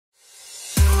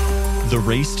The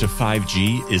race to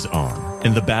 5G is on,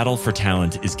 and the battle for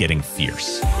talent is getting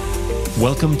fierce.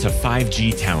 Welcome to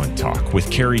 5G Talent Talk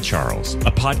with Carrie Charles,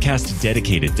 a podcast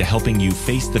dedicated to helping you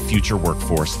face the future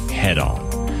workforce head on.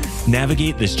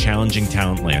 Navigate this challenging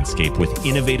talent landscape with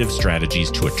innovative strategies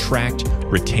to attract,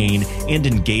 retain, and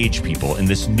engage people in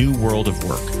this new world of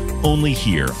work. Only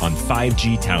here on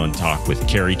 5G Talent Talk with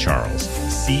Carrie Charles,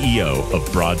 CEO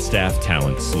of Broadstaff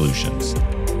Talent Solutions.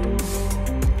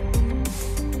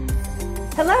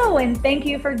 Hello, and thank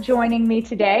you for joining me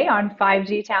today on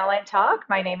 5G Talent Talk.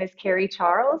 My name is Carrie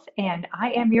Charles, and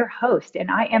I am your host, and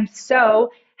I am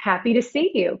so happy to see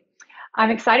you.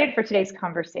 I'm excited for today's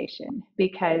conversation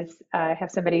because I have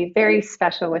somebody very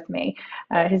special with me.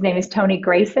 His name is Tony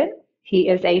Grayson. He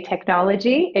is a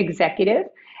technology executive,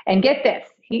 and get this,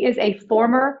 he is a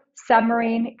former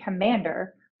submarine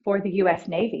commander for the U.S.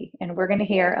 Navy, and we're going to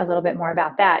hear a little bit more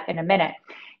about that in a minute.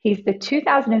 He's the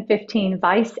 2015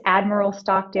 Vice Admiral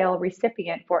Stockdale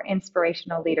recipient for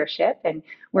inspirational leadership, and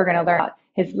we're going to learn about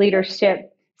his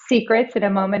leadership secrets in a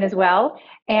moment as well.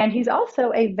 And he's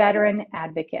also a veteran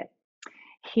advocate.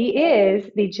 He is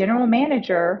the general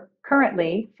manager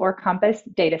currently for Compass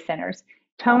Datacenters.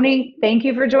 Tony, thank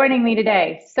you for joining me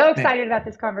today. So excited about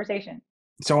this conversation.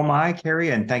 So am I,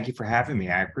 Carrie, and thank you for having me.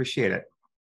 I appreciate it.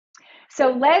 So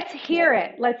let's hear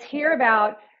it. Let's hear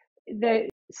about the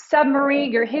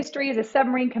submarine, your history as a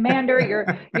submarine commander,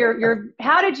 your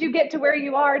how did you get to where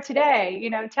you are today? You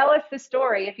know, tell us the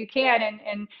story if you can.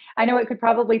 And I know it could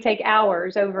probably take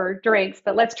hours over drinks,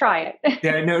 but let's try it.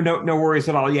 Yeah, no worries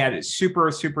at all. Yeah, it's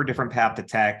super different path to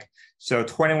tech. So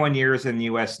 21 years in the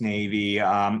U.S. Navy,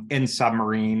 in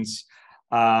submarines.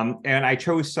 And I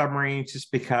chose submarines just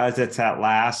because it's that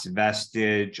last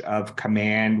vestige of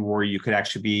command where you could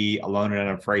actually be alone and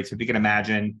unafraid. So if you can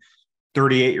imagine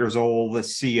 38 years old, the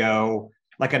CEO,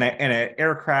 like in an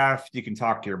aircraft, you can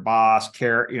talk to your boss,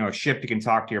 a ship, you can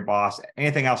talk to your boss,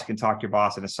 anything else, you can talk to your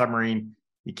boss. In a submarine,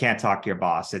 you can't talk to your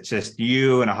boss. It's just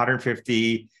you and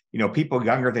 150, people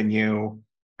younger than you,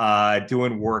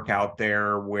 doing work out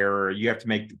there where you have to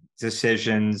make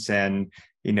decisions and,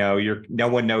 no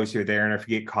one knows you're there. And if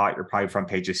you get caught, you're probably front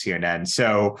page of CNN.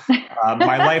 So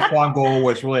my lifelong goal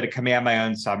was really to command my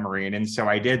own submarine. And so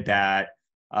I did that.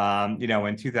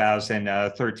 In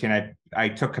 2013, I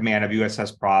took command of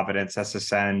USS Providence,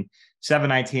 SSN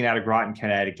 719 out of Groton,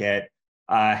 Connecticut.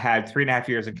 Had 3.5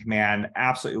 years in command,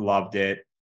 absolutely loved it.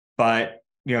 But,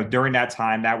 during that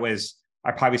time,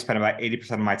 I probably spent about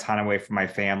 80% of my time away from my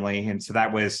family. And so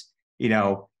that was,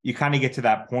 you kind of get to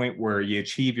that point where you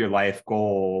achieve your life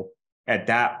goal at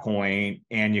that point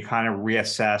and you kind of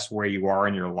reassess where you are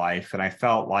in your life. And I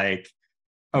felt like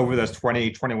over those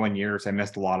 21 years, I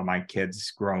missed a lot of my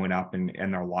kids growing up in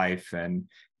their life and,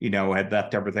 had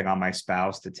left everything on my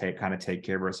spouse to take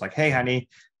care of her. It's like, hey, honey,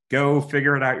 go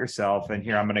figure it out yourself. And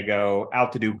here I'm going to go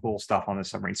out to do cool stuff on the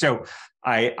submarine. So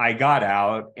I got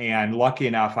out and lucky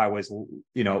enough, I was,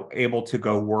 able to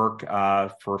go work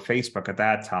for Facebook at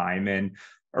that time. And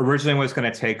originally was going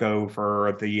to take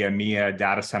over the EMEA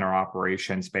data center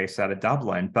operations based out of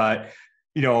Dublin. But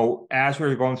as we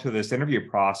were going through this interview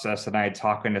process and I had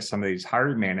talking to some of these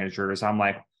hiring managers, I'm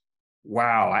like,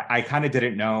 wow, I kind of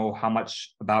didn't know how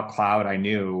much about cloud I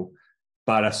knew,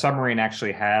 but a submarine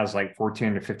actually has like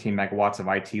 14 to 15 megawatts of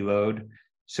IT load.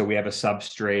 So we have a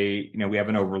substrate, we have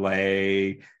an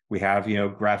overlay, we have,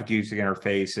 graphic user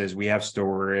interfaces, we have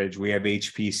storage, we have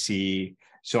HPC.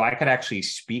 So I could actually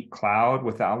speak cloud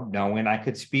without knowing I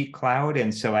could speak cloud.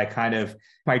 And so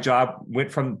my job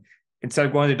went from, instead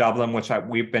of going to Dublin, which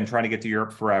we've been trying to get to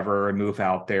Europe forever and move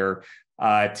out there,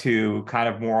 to kind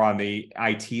of more on the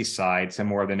IT side, so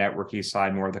more of the networking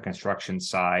side, more of the construction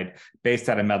side, based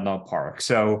out of Menlo Park.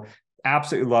 So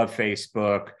absolutely love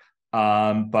Facebook.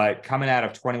 But coming out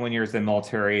of 21 years in the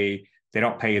military, they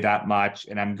don't pay you that much.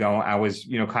 And I was,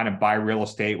 kind of buy real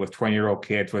estate with 20-year-old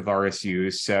kids with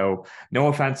RSUs. So no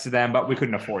offense to them, but we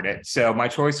couldn't afford it. So my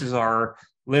choices are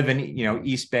live in,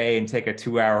 East Bay and take a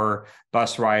 2-hour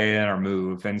bus ride in or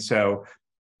move. And so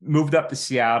moved up to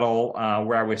Seattle,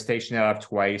 where I was stationed out of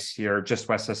twice here, just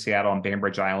west of Seattle on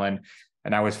Bainbridge Island.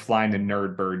 And I was flying the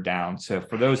Nerdbird down. So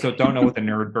for those that don't know what the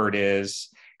Nerdbird is,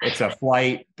 it's a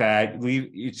flight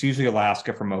it's usually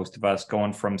Alaska for most of us,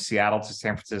 going from Seattle to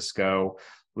San Francisco,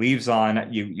 leaves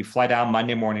on, you fly down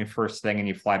Monday morning first thing and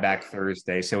you fly back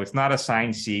Thursday. So it's not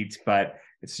assigned seats, but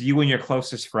it's you and your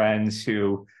closest friends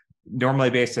who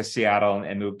normally based in Seattle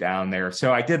and moved down there.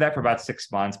 So I did that for about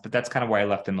 6 months, but that's kind of why I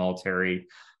left the military.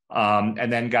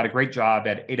 And then got a great job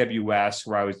at AWS,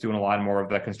 where I was doing a lot more of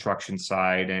the construction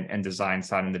side and design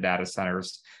side in the data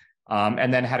centers.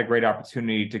 And then had a great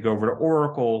opportunity to go over to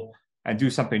Oracle, and do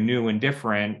something new and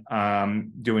different,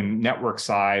 doing network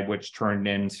side, which turned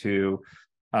into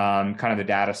kind of the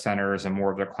data centers and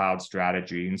more of the cloud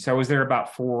strategy. And so I was there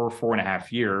about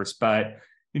 4.5 years. But,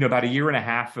 about a year and a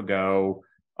half ago,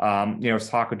 I was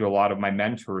talking to a lot of my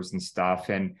mentors and stuff.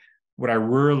 And what I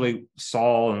really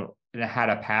saw and had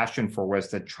a passion for was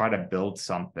to try to build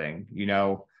something,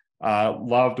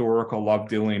 loved Oracle, loved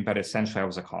doing, but essentially I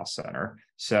was a cost center.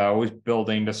 So I was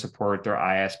building to support their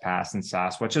IaaS, PaaS, and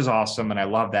SaaS, which is awesome. And I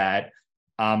love that.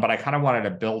 But I kind of wanted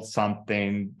to build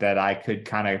something that I could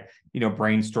kind of,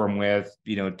 brainstorm with,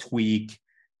 tweak,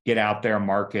 get out there,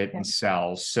 market, and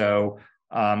sell. So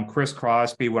Chris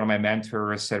Crosby, one of my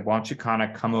mentors, said, why don't you kind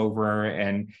of come over?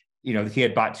 And, he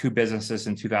had bought 2 businesses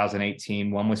in 2018.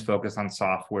 One was focused on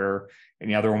software and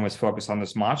the other one was focused on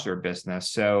this modular business.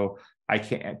 So I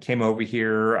came over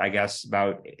here, I guess,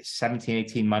 about 17,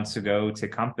 18 months ago to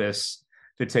Compass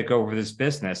to take over this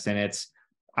business. And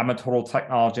I'm a total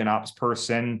technology and ops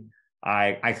person.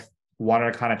 I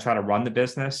wanted to kind of try to run the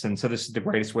business. And so this is the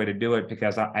greatest way to do it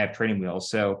because I have training wheels.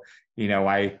 So,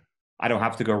 I don't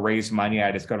have to go raise money.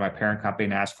 I just go to my parent company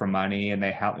and ask for money and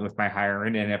they help me with my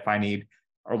hiring. And if I need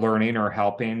learning or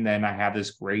helping, then I have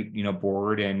this great,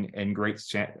 board and great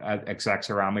execs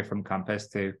around me from Compass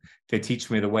to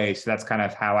teach me the way. So that's kind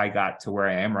of how I got to where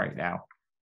I am right now.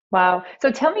 Wow.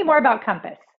 So tell me more about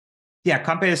Compass. Yeah,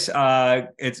 Compass.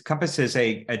 Compass is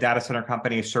a data center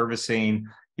company servicing,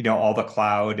 all the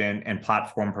cloud and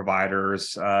platform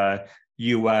providers,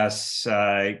 US,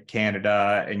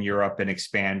 Canada, and Europe, and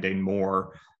expanding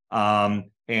more.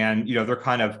 And they're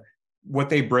kind of,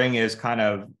 what they bring is kind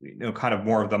of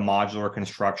more of the modular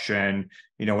construction.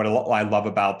 What I love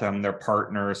about them, they're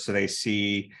partners, so they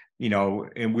see,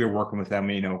 and we're working with them,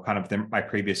 kind of my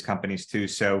previous companies too.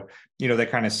 So, they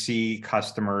kind of see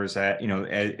customers at,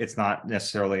 it's not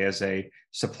necessarily as a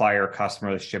supplier customer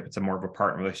relationship, it's a more of a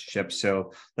partner relationship.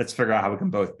 So let's figure out how we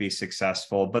can both be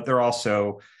successful. But they're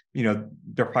also, they're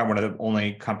probably one of the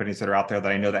only companies that are out there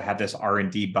that I know that have this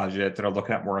R&D budget that are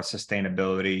looking at more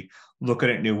sustainability, looking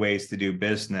at new ways to do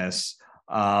business.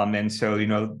 And so,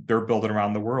 they're building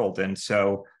around the world. And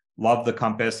so love the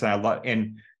Compass. And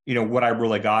what I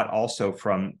really got also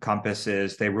from Compass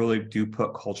is they really do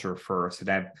put culture first. And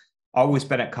I've always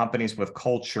been at companies with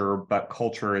culture, but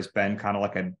culture has been kind of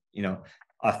like a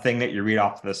thing that you read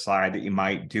off to the side that you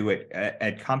might do it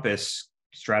at Compass.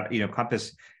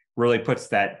 Compass really puts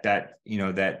that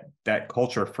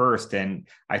culture first. And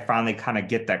I finally kind of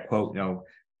get that quote,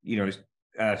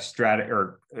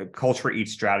 culture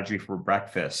eats strategy for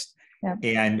breakfast. Yeah.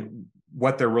 And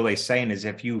what they're really saying is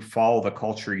if you follow the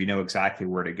culture, you know exactly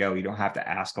where to go. You don't have to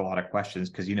ask a lot of questions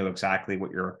because you know exactly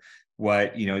what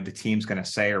the team's going to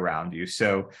say around you.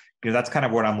 So, that's kind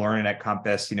of what I'm learning at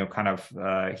Compass,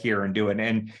 here and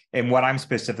doing. And what I'm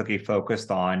specifically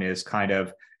focused on is kind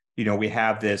of, we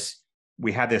have this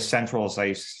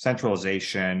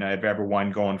centralization of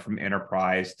everyone going from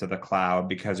enterprise to the cloud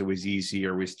because it was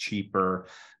easier, it was cheaper.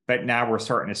 But now we're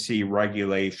starting to see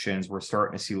regulations, we're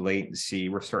starting to see latency,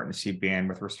 we're starting to see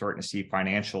bandwidth, we're starting to see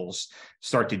financials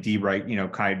start to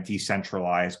kind of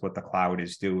decentralize what the cloud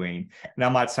is doing. And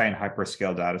I'm not saying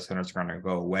hyperscale data centers are going to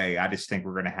go away. I just think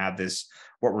we're going to have this,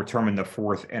 what we're terming the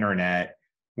fourth internet,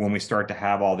 when we start to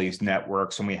have all these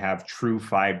networks and we have true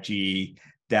 5G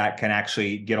that can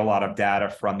actually get a lot of data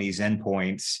from these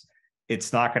endpoints.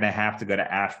 It's not going to have to go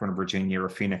to Ashburn, Virginia, or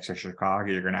Phoenix or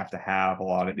Chicago. You're going to have a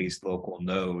lot of these local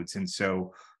nodes. And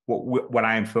so what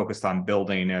I'm focused on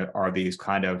building are these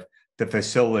kind of the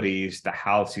facilities to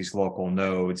house these local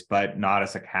nodes, but not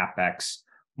as a CapEx,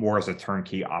 more as a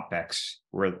turnkey OpEx,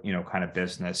 kind of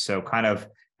business. So kind of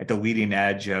at the leading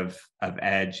edge of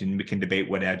edge, and we can debate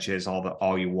what edge is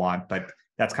all you want, but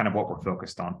that's kind of what we're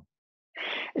focused on.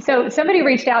 So somebody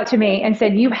reached out to me and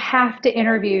said, you have to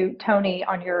interview Tony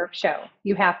on your show.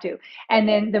 You have to. And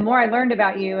then the more I learned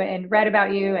about you and read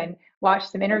about you and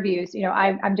watched some interviews,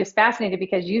 I'm just fascinated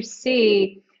because you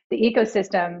see the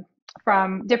ecosystem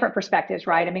from different perspectives,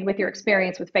 right? I mean, with your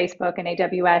experience with Facebook and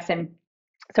AWS. And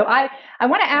so I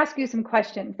want to ask you some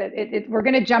questions that we're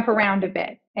going to jump around a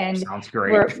bit. And sounds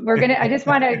great. I just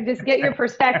want to just get your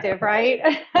perspective, right?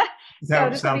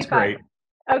 Sounds great.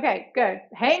 Okay, good.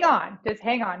 Just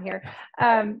hang on here.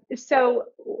 So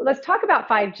let's talk about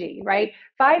 5G, right?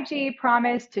 5G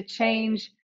promised to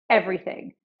change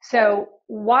everything. So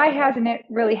why hasn't it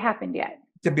really happened yet?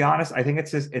 To be honest, I think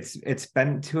it's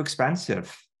been too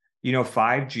expensive.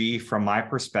 5G from my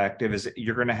perspective is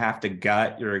you're going to have to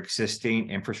gut your existing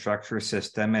infrastructure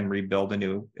system and rebuild a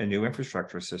new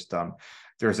infrastructure system.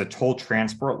 There's a toll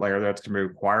transport layer that's going to be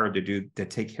required to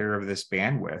take care of this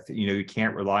bandwidth. You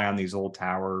can't rely on these old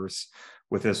towers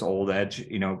with this old edge,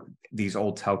 these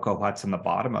old telco huts on the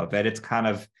bottom of it. It's kind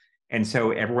of, and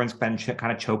so everyone's been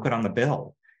kind of choking on the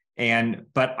bill.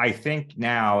 But I think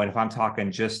now, and if I'm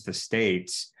talking just the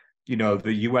states,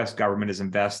 the US government is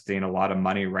investing a lot of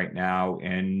money right now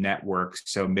in networks.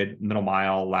 So middle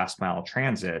mile, last mile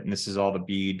transit. And this is all the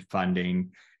BEAD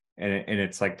funding. And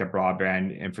it's like the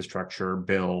broadband infrastructure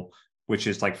bill, which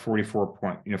is like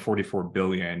 44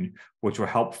 billion, which will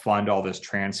help fund all this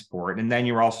transport. And then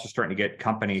you're also starting to get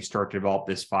companies start to develop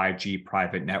this 5G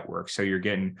private network. So you're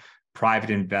getting private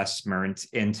investment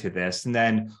into this. And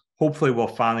then hopefully we'll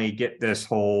finally get this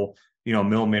whole,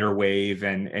 millimeter wave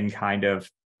and kind of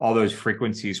all those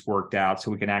frequencies worked out so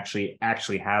we can actually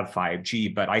have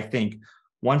 5G. But I think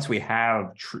once we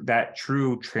have that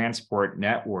true transport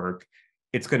network,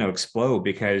 it's going to explode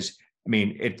because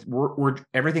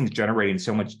everything's generating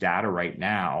so much data right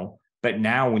now. But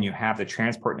now when you have the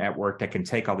transport network that can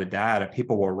take all the data,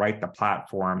 people will write the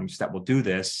platforms that will do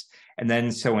this. And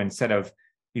then so instead of,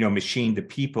 machine to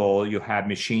people, you'll have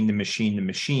machine to machine to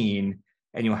machine,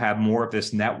 and you'll have more of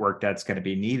this network that's going to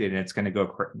be needed. And it's going to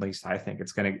go, at least I think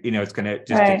it's going to, it's going to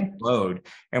just explode.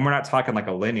 And we're not talking like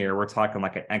a linear, we're talking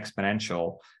like an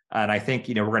exponential. And I think,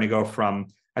 we're going to go from,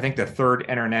 I think the third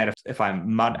internet, if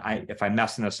I'm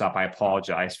messing this up, I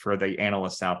apologize for the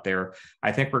analysts out there.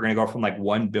 I think we're going to go from like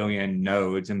 1 billion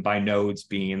nodes, and by nodes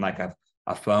being like a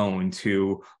phone,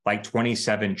 to like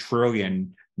 27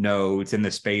 trillion nodes in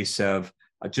the space of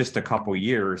just a couple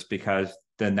years, because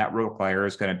the network layer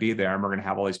is going to be there and we're going to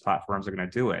have all these platforms that are going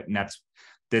to do it. And that's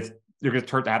they're going to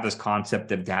start to have this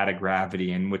concept of data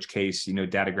gravity, in which case,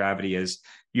 data gravity is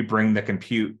you bring the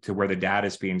compute to where the data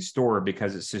is being stored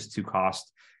because it's just too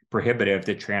cost prohibitive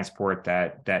to transport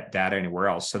that data anywhere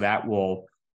else. So that will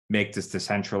make this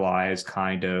decentralized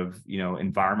kind of,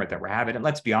 environment that we're having. And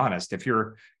let's be honest, if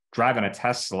you're driving a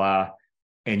Tesla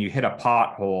and you hit a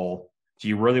pothole, do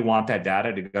you really want that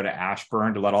data to go to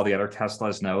Ashburn to let all the other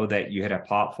Teslas know that you hit a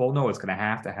pothole? No, it's going to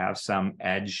have some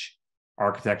edge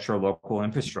architecture, local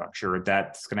infrastructure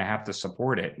that's going to have to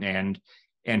support it.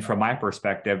 And from my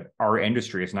perspective, our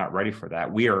industry is not ready for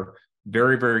that. We are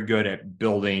very, very good at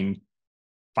building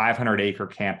 500-acre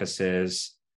campuses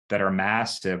that are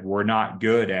massive. We're not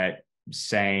good at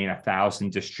saying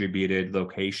 1,000 distributed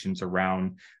locations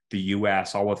around the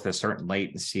US, all with a certain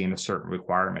latency and a certain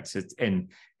requirements. And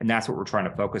that's what we're trying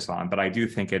to focus on. But I do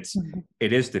think it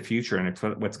is the future, and it's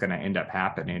what's going to end up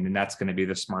happening. And that's going to be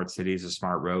the smart cities, the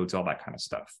smart roads, all that kind of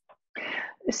stuff.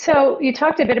 So you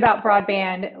talked a bit about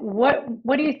broadband.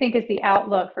 What do you think is the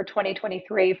outlook for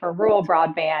 2023 for rural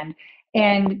broadband?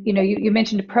 And you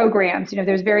mentioned programs.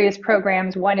 There's various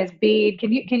programs. One is BEAD.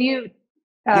 Can you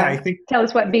tell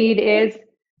us what BEAD is?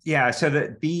 Yeah, so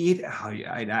the BEAD,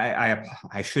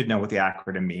 I should know what the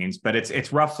acronym means, but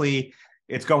it's roughly,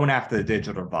 it's going after the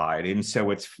digital divide. And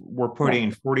so we're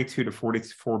putting $42 to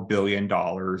 $44 billion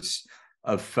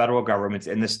of federal governments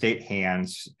in the state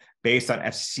hands based on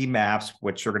FCC maps,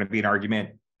 which are going to be an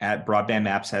argument at broadband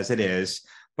maps as it is.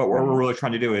 But what we're really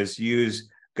trying to do is use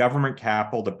government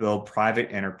capital to build private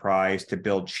enterprise, to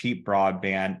build cheap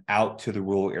broadband out to the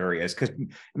rural areas. Because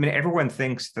everyone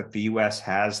thinks that the US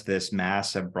has this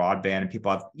massive broadband and people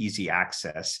have easy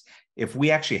access. If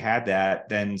we actually had that,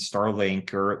 then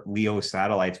Starlink or LEO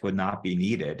satellites would not be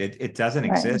needed. It doesn't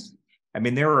exist.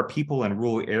 There are people in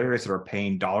rural areas that are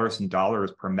paying dollars and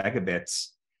dollars per megabits,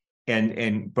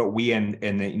 but we in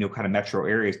the kind of metro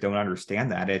areas don't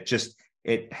understand that.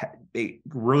 It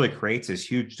really creates this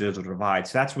huge digital divide.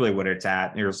 So that's really what it's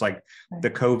at. There's like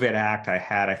the COVID Act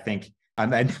I think,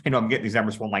 I'm getting these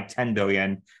numbers from like 10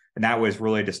 billion. And that was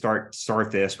really to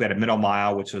start this. We had a middle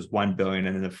mile, which was 1 billion,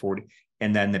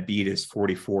 and then the BEAD is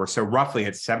 44. So roughly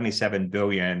it's 77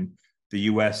 billion the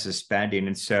US is spending.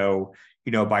 And so,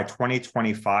 by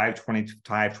 2025,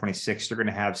 26, you're going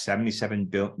to have 77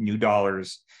 billion new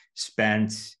dollars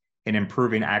spent in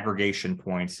improving aggregation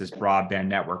points, this broadband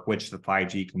network, which the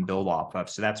 5G can build off of.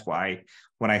 So that's why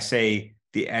when I say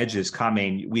the edge is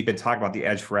coming, we've been talking about the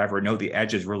edge forever. No, the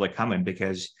edge is really coming,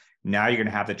 because now you're going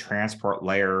to have the transport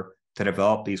layer to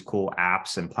develop these cool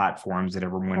apps and platforms that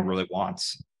everyone really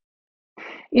wants.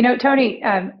 Tony,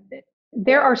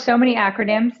 there are so many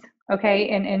acronyms,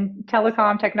 in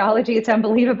telecom technology, it's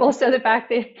unbelievable. So the fact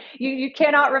that you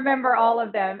cannot remember all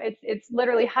of them, it's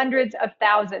literally hundreds of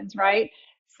thousands, right?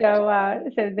 So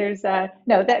there's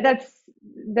that's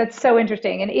That's so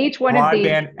interesting. And each one of these.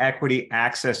 Broadband equity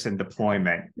access and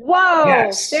deployment. Whoa,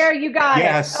 Yes. there you got it.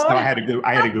 Yes. Oh. No, I had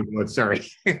to Google it. Sorry.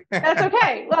 That's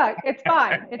okay. Look, it's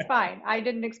fine. It's fine. I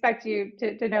didn't expect you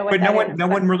to know what But that is. no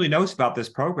one really knows about this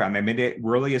program. I mean, it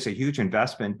really is a huge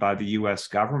investment by the US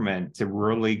government to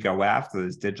really go after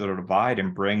this digital divide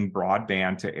and bring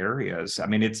broadband to areas. I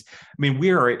mean,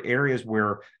 we are at areas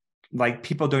where like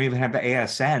people don't even have the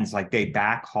ASNs, like they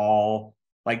backhaul,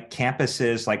 like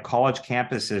campuses, like college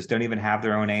campuses don't even have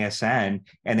their own ASN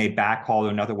and they backhaul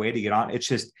another way to get on.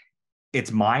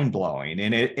 It's mind blowing.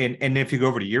 And if you go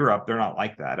over to Europe, they're not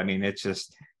like that. I mean, it's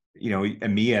just,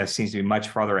 EMEA seems to be much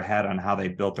farther ahead on how they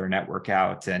built their network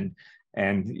out. And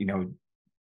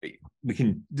we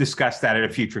can discuss that at a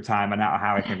future time and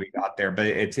how I think we got there, but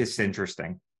it's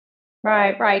interesting.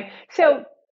 Right. So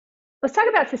let's talk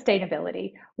about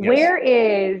sustainability. Yes. Where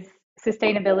is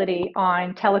sustainability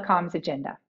on telecom's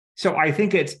agenda? So I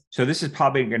think this is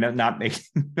probably going to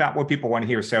not what people want to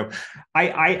hear. So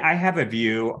I have a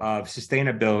view of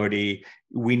sustainability.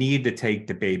 We need to take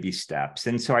the baby steps.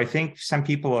 And so I think some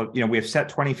people, we have set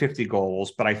 2050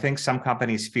 goals, but I think some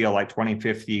companies feel like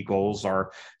 2050 goals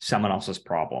are someone else's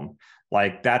problem.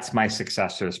 Like that's my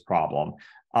successor's problem.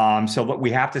 So look, we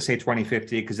have to say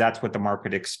 2050 because that's what the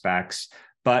market expects.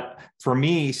 But for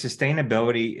me,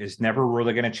 sustainability is never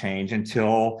really going to change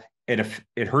until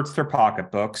it hurts their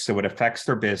pocketbooks, so it affects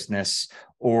their business,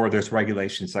 or there's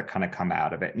regulations that kind of come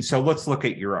out of it. And so let's look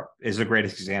at Europe is a great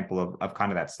example of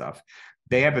kind of that stuff.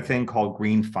 They have a thing called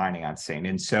green financing.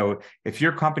 And so if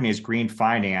your company is green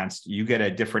financed, you get a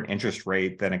different interest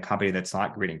rate than a company that's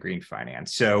not green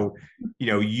finance. So,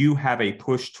 you have a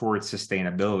push towards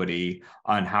sustainability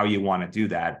on how you want to do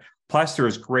that. Plus,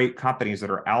 there's great companies that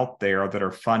are out there that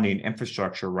are funding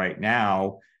infrastructure right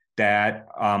now that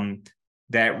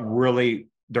really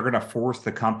they're going to force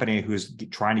the company who's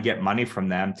trying to get money from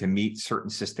them to meet certain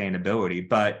sustainability.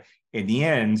 But in the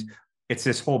end, it's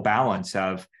this whole balance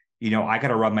of, I got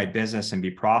to run my business and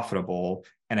be profitable.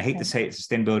 And I hate to say it,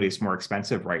 sustainability is more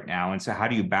expensive right now. And so how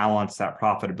do you balance that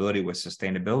profitability with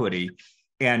sustainability?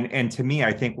 And to me,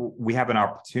 I think we have an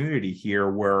opportunity here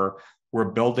where we're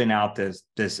building out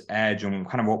this edge and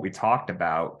kind of what we talked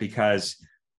about, because,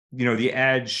 the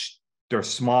edge, they're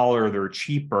smaller, they're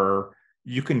cheaper.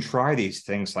 You can try these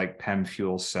things like PEM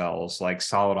fuel cells, like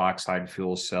solid oxide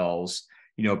fuel cells,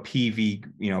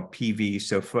 PV,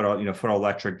 so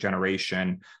photoelectric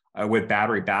generation with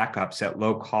battery backups at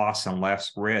low cost and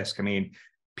less risk. I mean,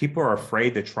 people are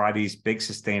afraid to try these big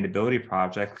sustainability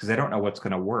projects because they don't know what's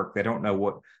going to work. They don't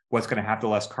know what's going to have the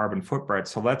less carbon footprint.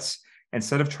 So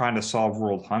instead of trying to solve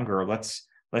world hunger, let's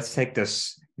take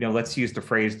this, let's use the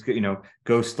phrase,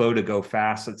 go slow to go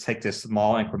fast. Let's take this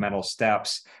small incremental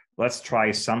steps. Let's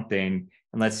try something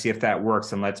and let's see if that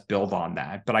works and let's build on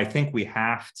that. But I think we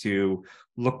have to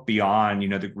look beyond,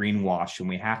 the greenwash, and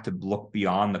we have to look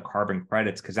beyond the carbon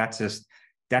credits, because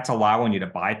that's allowing you to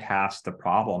bypass the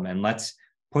problem. And let's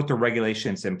put the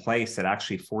regulations in place that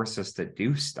actually force us to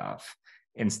do stuff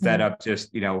instead of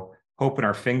just, hoping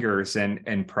our fingers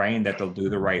and praying that they'll do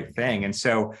the right thing. And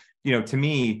so, to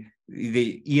me,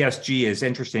 the ESG is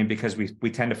interesting because we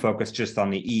tend to focus just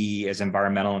on the E as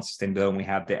environmental and sustainability, and we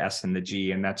have the S and the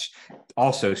G, and that's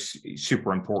also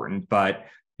super important. But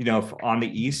on the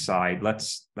E side,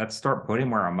 let's start putting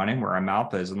where our money, where our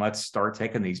mouth is, and let's start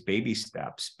taking these baby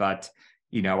steps. But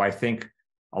I think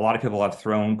a lot of people have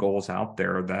thrown goals out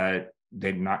there that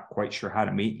they're not quite sure how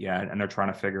to meet yet, and they're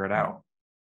trying to figure it out.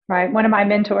 Right. One of my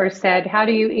mentors said, "How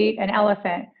do you eat an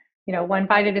elephant? One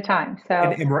bite at a time." So,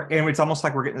 and it's almost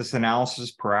like we're getting this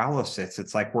analysis paralysis.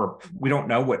 It's like we don't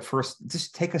know what first.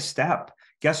 Just take a step.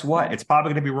 Guess what? It's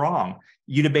probably going to be wrong.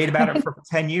 You debate about it for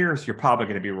 10 years. You're probably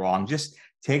going to be wrong. Just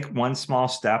take one small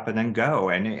step and then go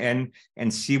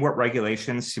and see what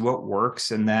regulations, see what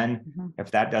works, and then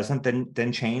if that doesn't,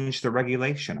 then change the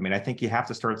regulation. I mean, I think you have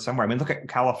to start somewhere. I mean, look at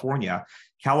California.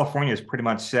 California has pretty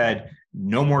much said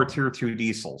no more tier 2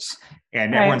 diesels,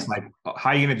 and everyone's like, "How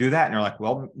are you going to do that?" And they're like,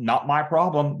 "Well, not my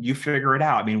problem. You figure it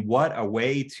out." I mean, what a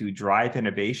way to drive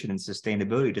innovation and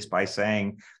sustainability just by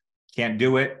saying, "Can't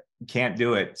do it."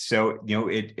 So,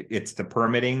 it's the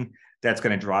permitting that's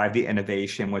going to drive the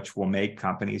innovation, which will make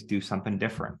companies do something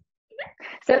different.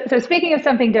 So speaking of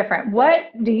something different,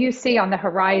 what do you see on the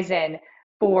horizon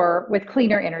with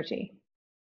cleaner energy?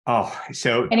 Oh,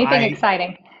 so anything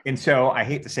exciting? And so I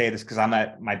hate to say this because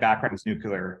my background is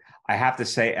nuclear. I have to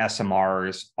say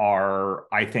SMRs are,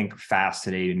 I think,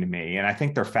 fascinating to me. And I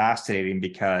think they're fascinating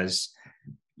because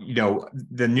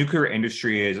the nuclear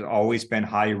industry has always been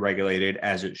highly regulated,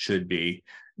 as it should be.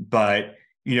 But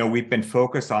we've been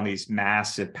focused on these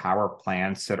massive power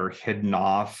plants that are hidden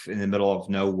off in the middle of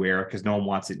nowhere because no one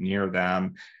wants it near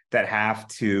them, that have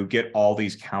to get all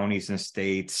these counties and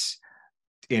states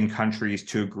in countries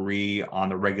to agree on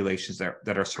the regulations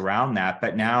that are surround that.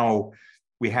 But now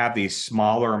we have these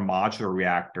smaller modular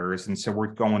reactors. And so we're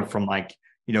going from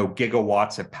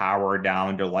gigawatts of power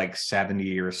down to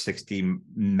 70 or 60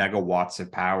 megawatts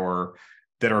of power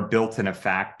that are built in a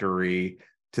factory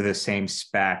to the same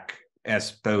spec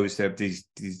as opposed to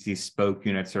these spoke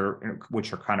units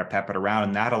which are kind of peppered around.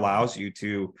 And that allows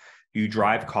you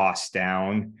drive costs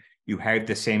down, you have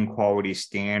the same quality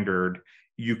standard,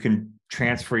 you can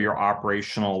transfer your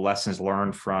operational lessons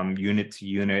learned from unit to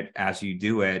unit as you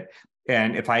do it.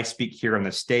 And if I speak here in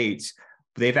the States,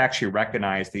 they've actually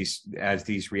recognized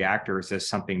these reactors as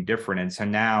something different. And so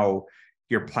now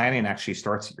your planning actually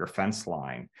starts at your fence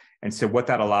line. And so what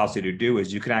that allows you to do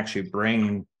is you can actually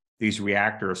bring these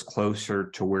reactors closer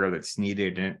to where that's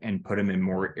needed and put them in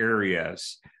more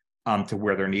areas to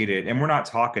where they're needed. And we're not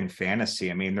talking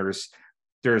fantasy. I mean,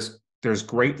 there's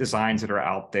great designs that are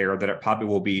out there that it probably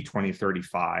will be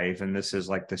 2035. And this is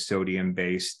the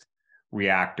sodium-based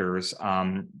reactors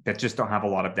that just don't have a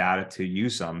lot of data to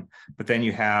use them. But then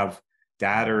you have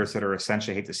daters that are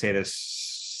essentially, I hate to say this,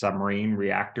 submarine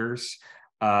reactors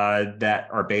that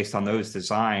are based on those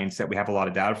designs that we have a lot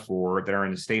of data for, that are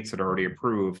in the states that are already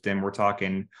approved. And we're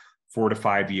talking 4 to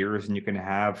 5 years, and you can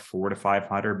have 400 to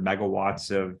 500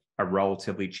 megawatts of a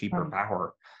relatively cheaper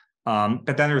power.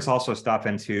 But then there's also stuff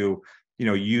into,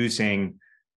 using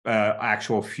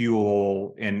actual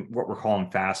fuel in what we're calling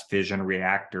fast fission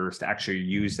reactors to actually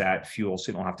use that fuel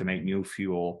so you don't have to make new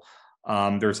fuel.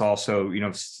 There's also,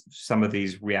 some of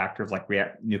these reactors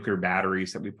nuclear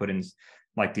batteries that we put in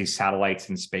these satellites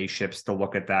and spaceships to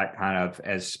look at that kind of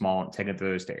as small and taking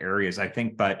those to areas, I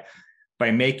think. But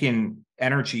by making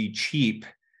energy cheap,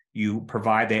 you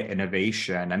provide that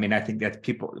innovation. I mean, I think that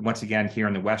people, once again, here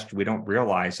in the West, we don't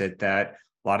realize it, that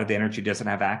a lot of the energy doesn't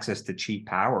have access to cheap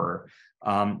power.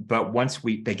 But once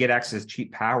they get access to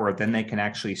cheap power, then they can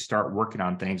actually start working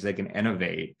on things, they can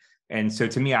innovate. And so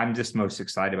to me, I'm just most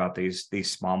excited about these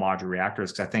small modular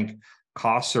reactors because I think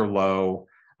costs are low.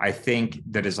 I think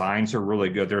the designs are really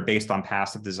good. They're based on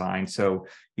passive design. So,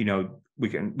 we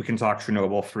can talk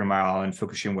Chernobyl, 3 Mile, and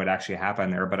Fukushima, what actually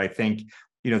happened there. But I think,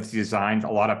 the designs, a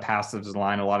lot of passive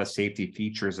design, a lot of safety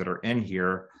features that are in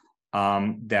here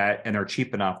and are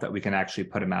cheap enough that we can actually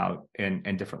put them out in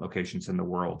different locations in the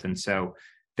world. And so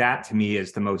that to me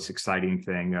is the most exciting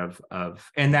thing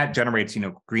and that generates,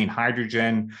 green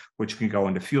hydrogen, which can go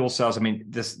into fuel cells. I mean,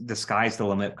 the sky's the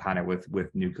limit kind of with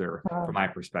nuclear from my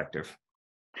perspective.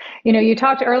 You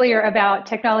talked earlier about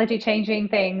technology changing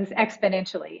things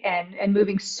exponentially and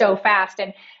moving so fast.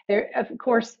 And there, of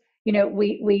course,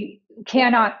 we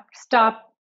cannot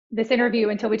stop this interview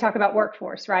until we talk about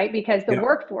workforce, right? Because the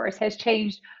workforce has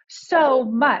changed so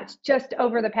much just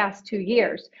over the past 2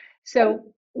 years.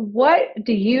 So what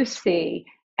do you see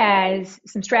as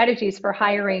some strategies for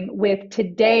hiring with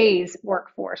today's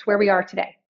workforce, where we are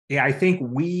today? Yeah, I think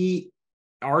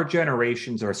our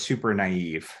generations are super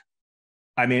naive.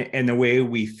 I mean, in the way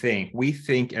we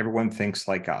think everyone thinks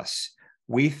like us.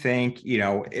 We think,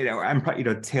 I'm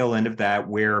tail end of that,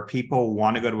 where people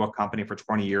want to go to a company for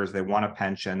 20 years, they want a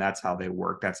pension, that's how they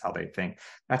work, that's how they think.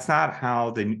 That's not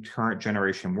how the current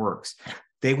generation works.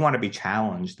 They want to be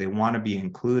challenged, they want to be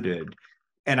included.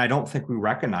 And I don't think we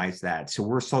recognize that. So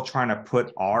we're still trying to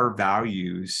put our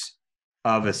values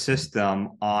of a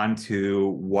system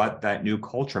onto what that new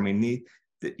culture. I mean,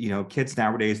 kids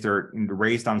nowadays, they're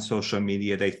raised on social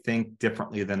media, they think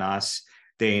differently than us.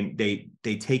 They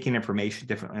take in information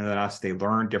differently than us. They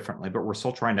learn differently, but we're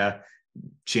still trying to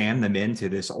jam them into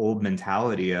this old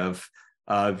mentality of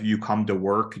you come to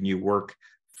work and you work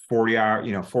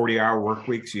 40-hour work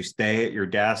weeks. You stay at your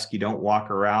desk. You don't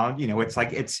walk around.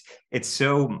 It's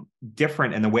so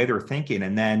different in the way they're thinking.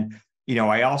 And then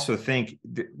I also think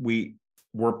that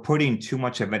we're putting too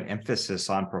much of an emphasis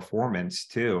on performance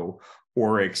too,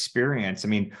 or experience. I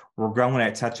mean, we're growing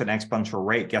at such an exponential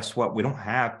rate. Guess what? We don't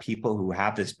have people who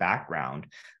have this background,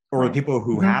 or the people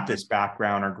who have this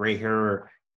background are gray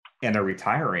hair and they're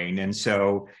retiring. And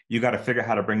so you got to figure out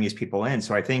how to bring these people in.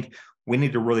 So I think we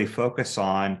need to really focus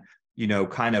on,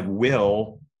 kind of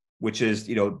will, which is,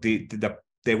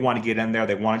 they want to get in there,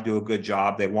 they want to do a good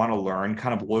job, they want to learn,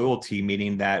 kind of loyalty,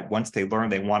 meaning that once they learn,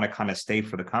 they want to kind of stay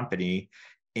for the company.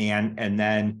 And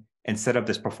then instead of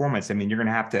this performance, I mean, you're going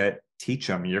to have to teach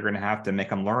them. You're going to have to make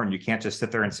them learn. You can't just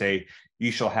sit there and say,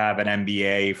 you shall have an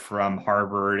MBA from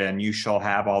Harvard and you shall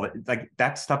have all that.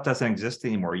 That stuff doesn't exist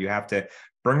anymore. You have to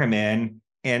bring them in,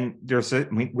 And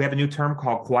we have a new term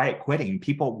called quiet quitting.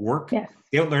 People work, Yes.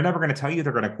 they're never going to tell you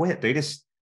they're going to quit. They just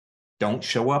don't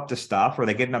show up to stuff, or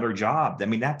they get another job. I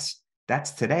mean, that's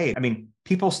today. I mean,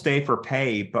 people stay for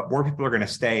pay, but more people are going to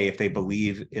stay if they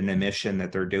believe in the mission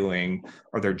that they're doing,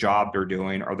 or their job they're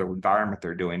doing, or the environment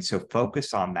they're doing. So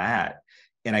focus on that.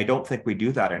 And I don't think we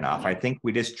do that enough. I think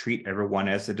we just treat everyone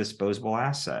as a disposable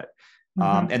asset.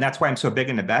 And that's why I'm so big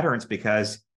into veterans,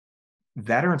 because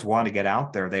veterans want to get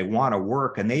out there. They want to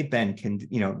work, and they've been,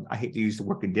 I hate to use the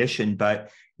word conditioned,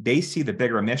 but they see the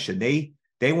bigger mission.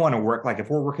 They want to work. Like if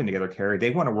we're working together, Carrie, they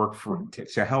want to work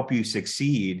to help you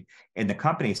succeed and the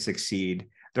company succeed.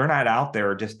 They're not out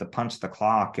there just to punch the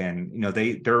clock. And,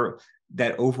 they're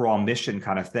that overall mission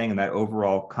kind of thing, and that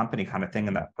overall company kind of thing,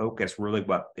 and that focus really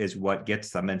what gets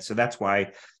them. And so that's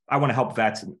why I want to help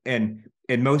vets. And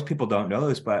most people don't know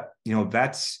this, but,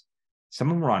 vets, some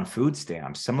of them are on food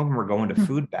stamps. Some of them are going to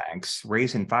food banks,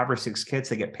 raising 5 or 6 kids.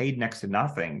 They get paid next to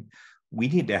nothing. We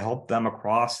need to help them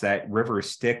across that river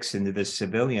Styx into the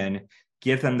civilian,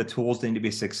 give them the tools they need to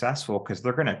be successful, because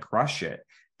they're going to crush it.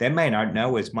 They may not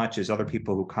know as much as other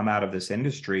people who come out of this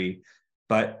industry,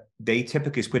 but they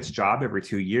typically switch job every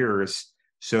 2 years.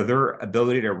 So their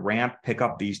ability to pick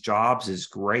up these jobs is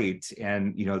great.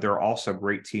 And, they're also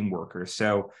great team workers.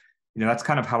 So, that's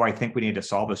kind of how I think we need to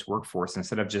solve this workforce,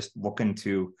 instead of just looking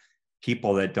to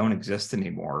people that don't exist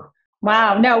anymore.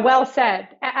 Wow. No, well said.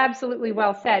 Absolutely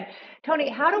well said. Tony,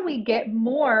 how do we get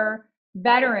more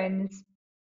veterans?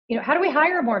 How do we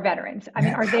hire more veterans? I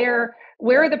mean,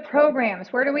 where are the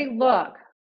programs? Where do we look?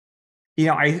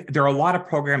 There are a lot of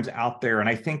programs out there, and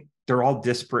I think they're all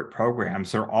disparate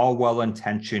programs. They're all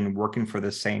well-intentioned, working for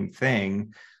the same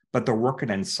thing, but they're working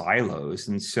in silos.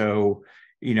 And so,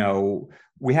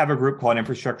 we have a group called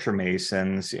Infrastructure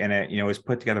Masons, and it was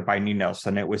put together by Nee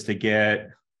Nelson. It was to get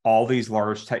all these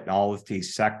large technology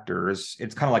sectors,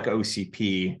 it's kind of like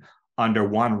OCP, under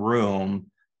one room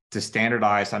to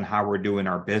standardize on how we're doing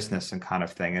our business and kind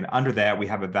of thing. And under that, we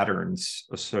have a Veterans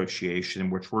Association,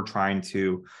 which we're trying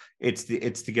to, it's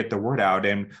to get the word out.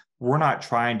 And we're not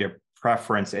trying to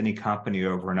preference any company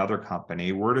over another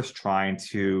company. We're just trying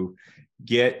to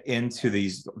get into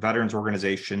these veterans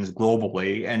organizations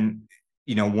globally. And,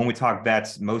 when we talk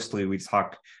vets, mostly we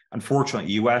talk,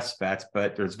 unfortunately, US vets,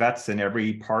 but there's vets in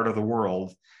every part of the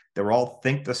world. They all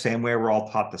think the same way. We're all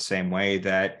taught the same way,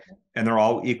 and they're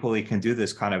all equally can do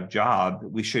this kind of job.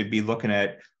 We should be looking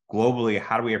at globally,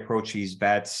 how do we approach these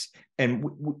vets? And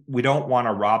we don't want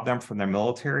to rob them from their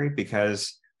military,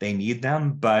 because they need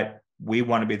them, but we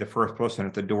want to be the first person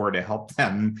at the door to help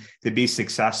them to be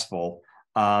successful,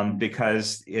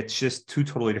 because it's just two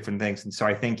totally different things. And so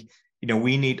I think,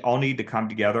 we all need to come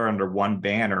together under one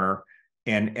banner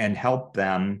and help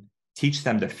them, teach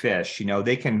them to fish.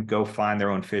 They can go find their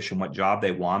own fish and what job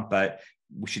they want, but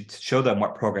we should show them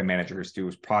what program managers do,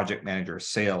 as project managers,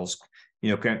 sales,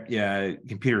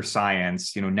 computer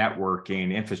science,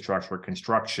 networking, infrastructure,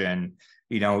 construction,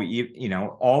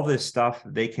 all this stuff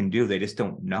they can do. They just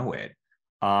don't know it.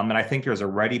 And I think there's a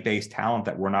ready-based talent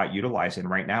that we're not utilizing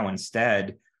right now.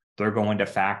 Instead, they're going to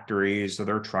factories, or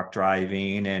they're truck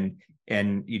driving, and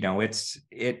and we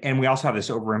also have this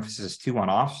overemphasis too on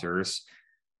officers.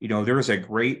 You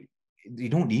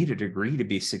don't need a degree to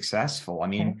be successful. I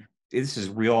mean, this is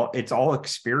real. It's all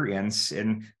experience.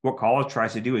 And what college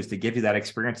tries to do is to give you that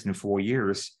experience in 4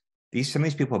 years. Some of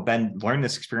these people have learned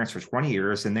this experience for 20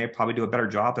 years, and they probably do a better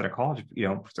job than a college,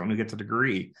 someone who gets a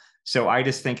degree. So I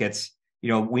just think it's,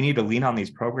 we need to lean on these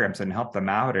programs and help them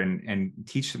out and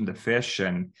teach them to fish.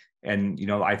 And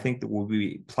I think that we'll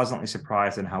be pleasantly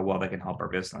surprised in how well they can help our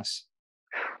business.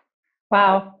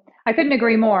 Wow. I couldn't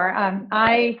agree more. I'm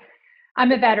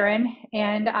a veteran,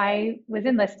 and I was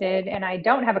enlisted, and I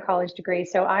don't have a college degree.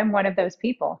 So I'm one of those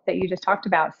people that you just talked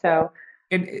about. So,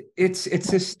 and it's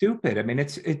just stupid. I mean,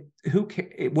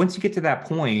 once you get to that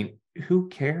point, who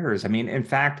cares? I mean, in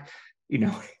fact,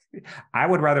 I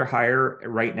would rather hire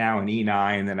right now an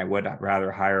E9 than I would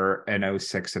rather hire an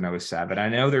 06 and 07. I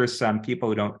know there's some people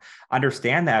who don't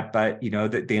understand that, but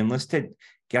that the enlisted,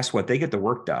 guess what? They get the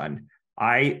work done.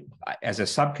 As a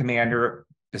sub-commander,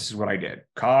 this is what I did.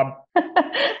 Cobb,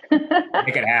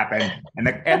 make it happen.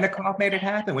 And the Cobb made it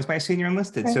happen. Was my senior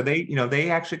enlisted. So they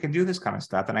actually can do this kind of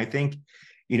stuff. And I think,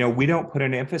 we don't put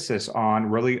an emphasis on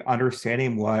really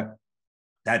understanding what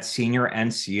that senior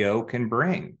NCO can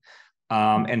bring.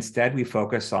 Instead, we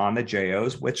focus on the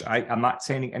JOs, which I'm not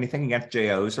saying anything against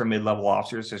JOs or mid-level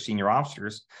officers or senior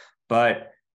officers,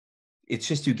 but it's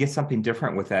just you get something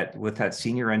different with that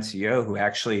senior NCO who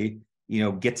actually,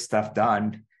 gets stuff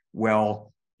done.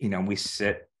 Well, we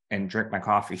sit and drink my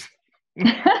coffee.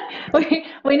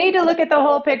 We need to look at the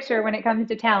whole picture when it comes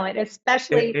to talent,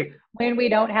 especially It, when we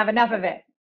don't have enough of it.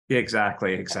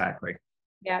 exactly.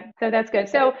 Yeah, so that's good.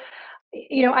 So,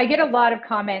 I get a lot of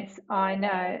comments on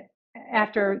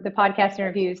after the podcast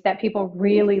interviews that people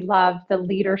really love the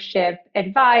leadership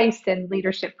advice and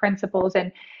leadership principles.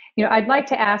 And, I'd like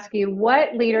to ask you,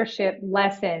 what leadership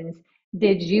lessons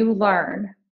did you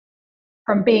learn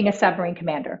from being a submarine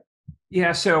commander?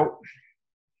 Yeah. So,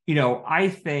 I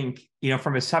think,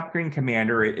 from a submarine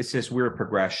commander, it's this weird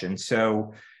progression.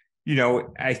 So,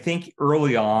 I think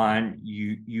early on,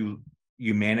 you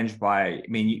manage by, I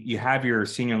mean, you have your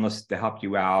senior enlisted to help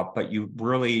you out, but you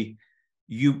really,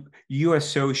 you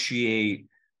associate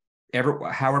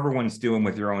how everyone's doing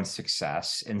with your own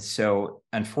success. And so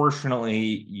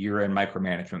unfortunately, you're in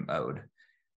micromanagement mode.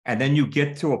 And then you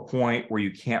get to a point where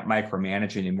you can't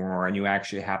micromanage anymore and you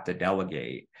actually have to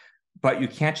delegate. But you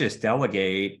can't just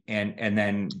delegate and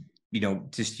then,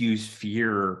 just use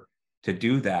fear to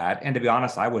do that. And to be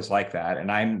honest, I was like that.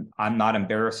 And I'm not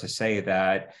embarrassed to say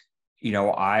that,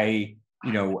 I,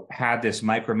 had this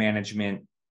micromanagement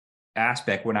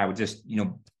aspect when I would just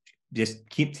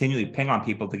continually ping on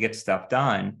people to get stuff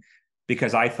done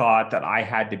because I thought that I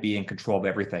had to be in control of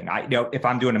everything. If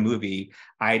I'm doing a movie,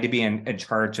 I had to be in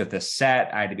charge of the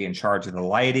set. I had to be in charge of the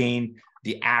lighting,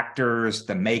 the actors,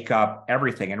 the makeup,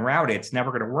 everything. And reality, it's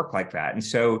never going to work like that. And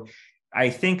so I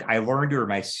think I learned during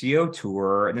my CO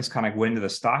tour, and this kind of went into the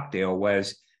Stockdale,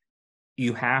 was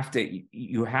you have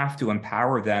to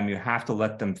empower them. You have to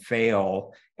let them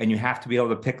fail, and you have to be able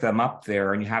to pick them up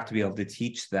there, and you have to be able to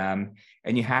teach them,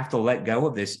 and you have to let go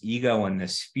of this ego and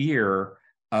this fear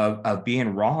of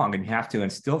being wrong, and you have to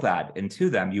instill that into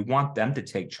them. You want them to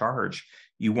take charge.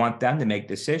 You want them to make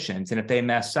decisions. And if they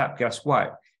mess up, guess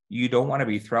what? You don't want to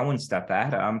be throwing stuff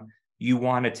at them. You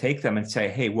want to take them and say,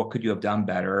 hey, what could you have done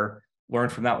better? Learn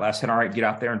from that lesson. All right, get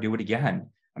out there and do it again.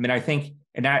 I mean, I think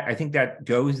that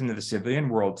goes into the civilian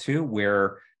world too,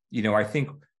 where, I think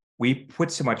we put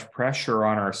so much pressure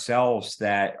on ourselves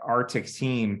that our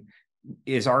team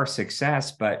is our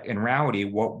success. But in reality,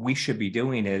 what we should be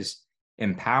doing is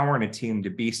empowering a team to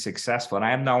be successful. And I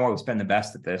have not always been the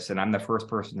best at this, and I'm the first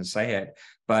person to say it,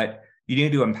 but you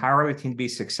need to empower the team to be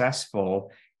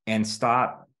successful and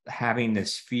stop having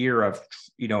this fear of,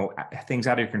 things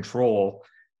out of your control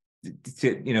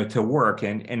to work.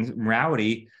 And in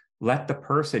reality, let the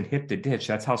person hit the ditch.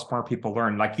 That's how smart people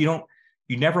learn. Like you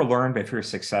never learn if you're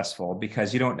successful,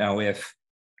 because you don't know if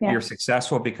you're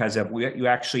successful because of what you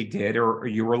actually did, or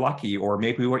you were lucky, or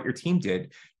maybe what your team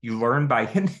did. You learn by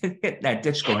hitting that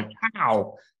ditch going,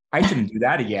 ow, I shouldn't do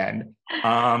that again.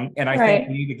 And I think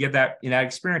you need to give that,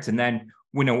 experience. And then,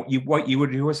 what you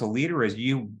would do as a leader is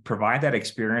you provide that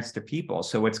experience to people.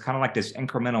 So it's kind of like this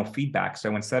incremental feedback.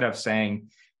 So instead of saying,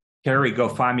 Carrie, go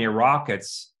find me a rock,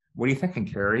 it's, what are you thinking,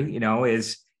 Carrie?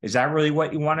 Is that really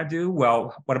what you want to do?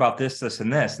 Well, what about this, this,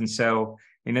 and this? And so,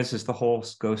 this is the whole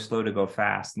go slow to go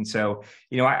fast. And so,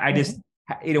 I just,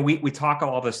 we talk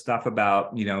all this stuff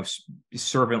about,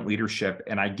 servant leadership,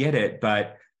 and I get it,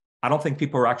 but I don't think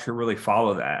people actually really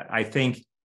follow that. I think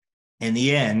in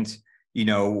the end,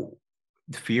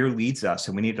 fear leads us,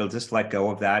 and we need to just let go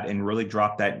of that and really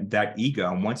drop that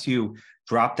ego. And once you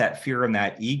drop that fear and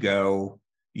that ego,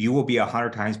 you will be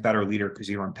 100 times better leader because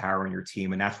you're empowering your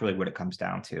team. And that's really what it comes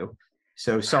down to.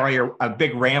 So sorry, a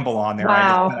big ramble on there.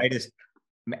 Wow.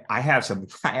 I have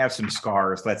some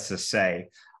scars, let's just say,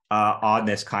 on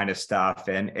this kind of stuff.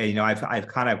 And I've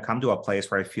kind of come to a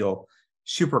place where I feel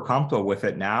super comfortable with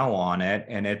it now on it.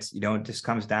 And it's, it just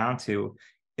comes down to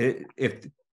if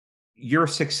your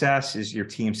success is your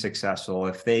team successful.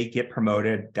 If they get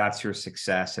promoted, that's your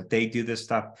success. If they do this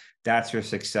stuff, that's your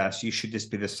success. You should just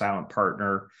be the silent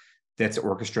partner that's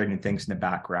orchestrating things in the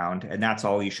background. And that's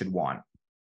all you should want.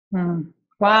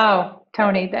 Wow,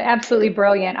 Tony, absolutely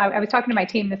brilliant. I was talking to my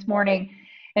team this morning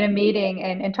in a meeting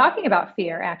and talking about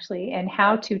fear, actually, and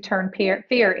how to turn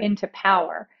fear into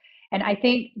power. And I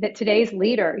think that today's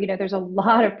leader, there's a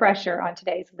lot of pressure on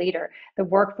today's leader. The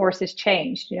workforce has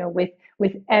changed,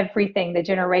 with everything, the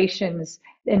generations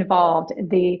involved,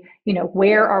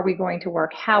 where are we going to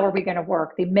work? How are we going to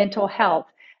work? The mental health,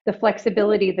 the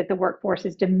flexibility that the workforce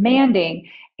is demanding,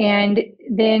 and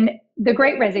then the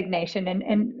great resignation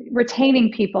and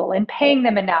retaining people and paying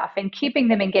them enough and keeping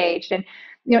them engaged. And,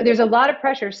 there's a lot of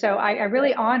pressure. So I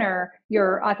really honor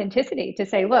your authenticity to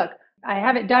say, look, I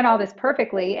haven't done all this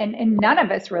perfectly, and none of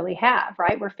us really have,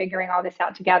 right? We're figuring all this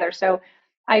out together. So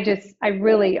I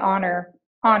really honor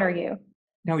you.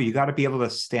 No, you got to be able to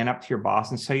stand up to your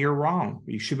boss and say you're wrong.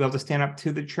 You should be able to stand up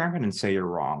to the chairman and say you're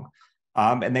wrong.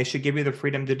 And they should give you the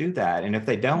freedom to do that. And if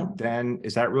they don't, then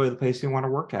is that really the place you want to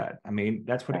work at? I mean,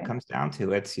 that's what it comes down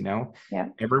to. It's,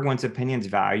 everyone's opinion's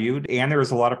valued, and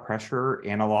there's a lot of pressure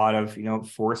and a lot of,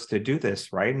 force to do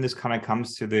this, right? And this kind of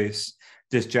comes to this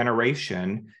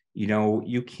generation.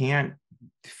 You can't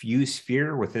fuse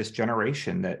fear with this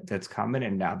generation that's coming,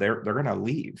 and now they're going to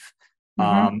leave.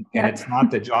 And it's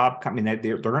not the job coming.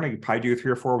 They're going to probably do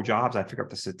 3 or 4 jobs. I forget what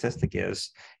the statistic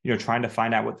is, trying to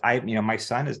find out what my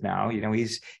son is now,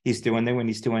 he's doing when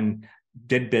he's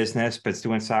did business, but it's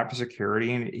doing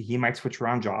cybersecurity, and he might switch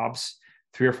around jobs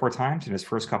 3 or 4 times in his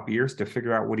first couple of years to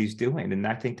figure out what he's doing. And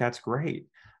I think that's great.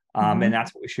 And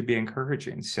that's what we should be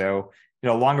encouraging. So,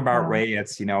 long about Ray,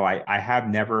 it's, I have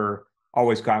never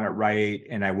always gotten it right,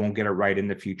 and I won't get it right in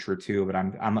the future too, but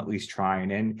I'm at least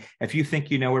trying. And if you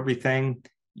think you know everything,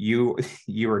 you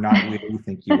are not who you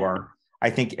think you are. I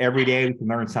think every day you can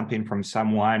learn something from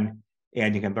someone,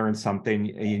 and you can learn something,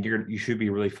 and you should be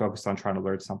really focused on trying to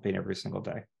learn something every single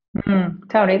day.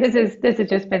 Tony, this has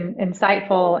just been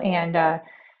insightful, and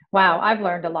wow, I've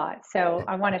learned a lot. So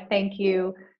I want to thank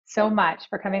you so much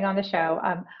for coming on the show.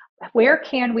 Where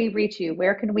can we reach you?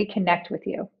 Where can we connect with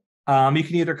you? You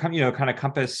can either come, kind of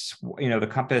Compass, the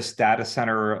Compass data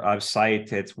center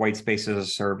site. It's White Space as a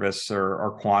Service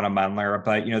or Quantum on there.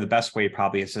 But, the best way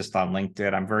probably is just on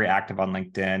LinkedIn. I'm very active on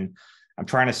LinkedIn. I'm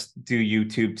trying to do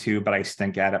YouTube too, but I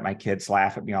stink at it. My kids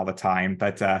laugh at me all the time.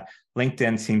 But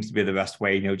LinkedIn seems to be the best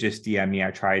way. Just DM me.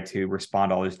 I try to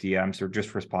respond to all those DMs, or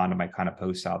just respond to my kind of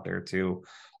posts out there too.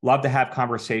 Love to have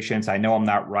conversations. I know I'm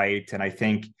not right. And I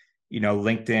think,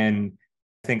 LinkedIn,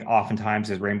 I think oftentimes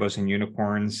is rainbows and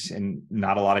unicorns and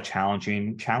not a lot of challenge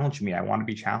me. I want to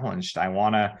be challenged. I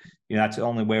want to, that's the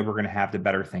only way we're going to have the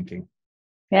better thinking.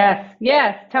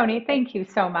 Yes. Tony, thank you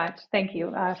so much. Thank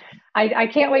you. I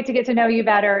can't wait to get to know you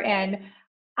better. And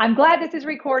I'm glad this is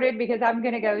recorded, because I'm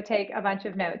going to go take a bunch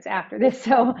of notes after this.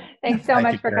 So thanks so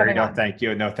much for coming on. Thank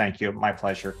you. No, thank you. My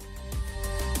pleasure.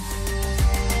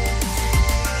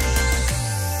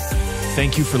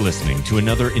 Thank you for listening to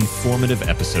another informative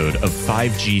episode of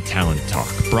 5G Talent Talk,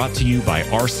 brought to you by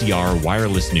RCR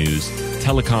Wireless News,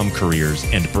 Telecom Careers,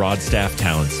 and Broadstaff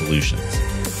Talent Solutions.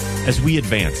 As we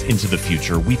advance into the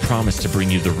future, we promise to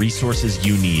bring you the resources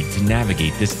you need to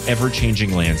navigate this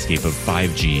ever-changing landscape of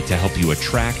 5G to help you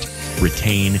attract,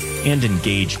 retain, and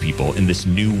engage people in this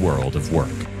new world of work.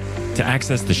 To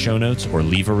access the show notes or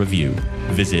leave a review,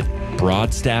 visit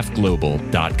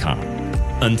broadstaffglobal.com.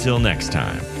 Until next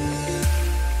time.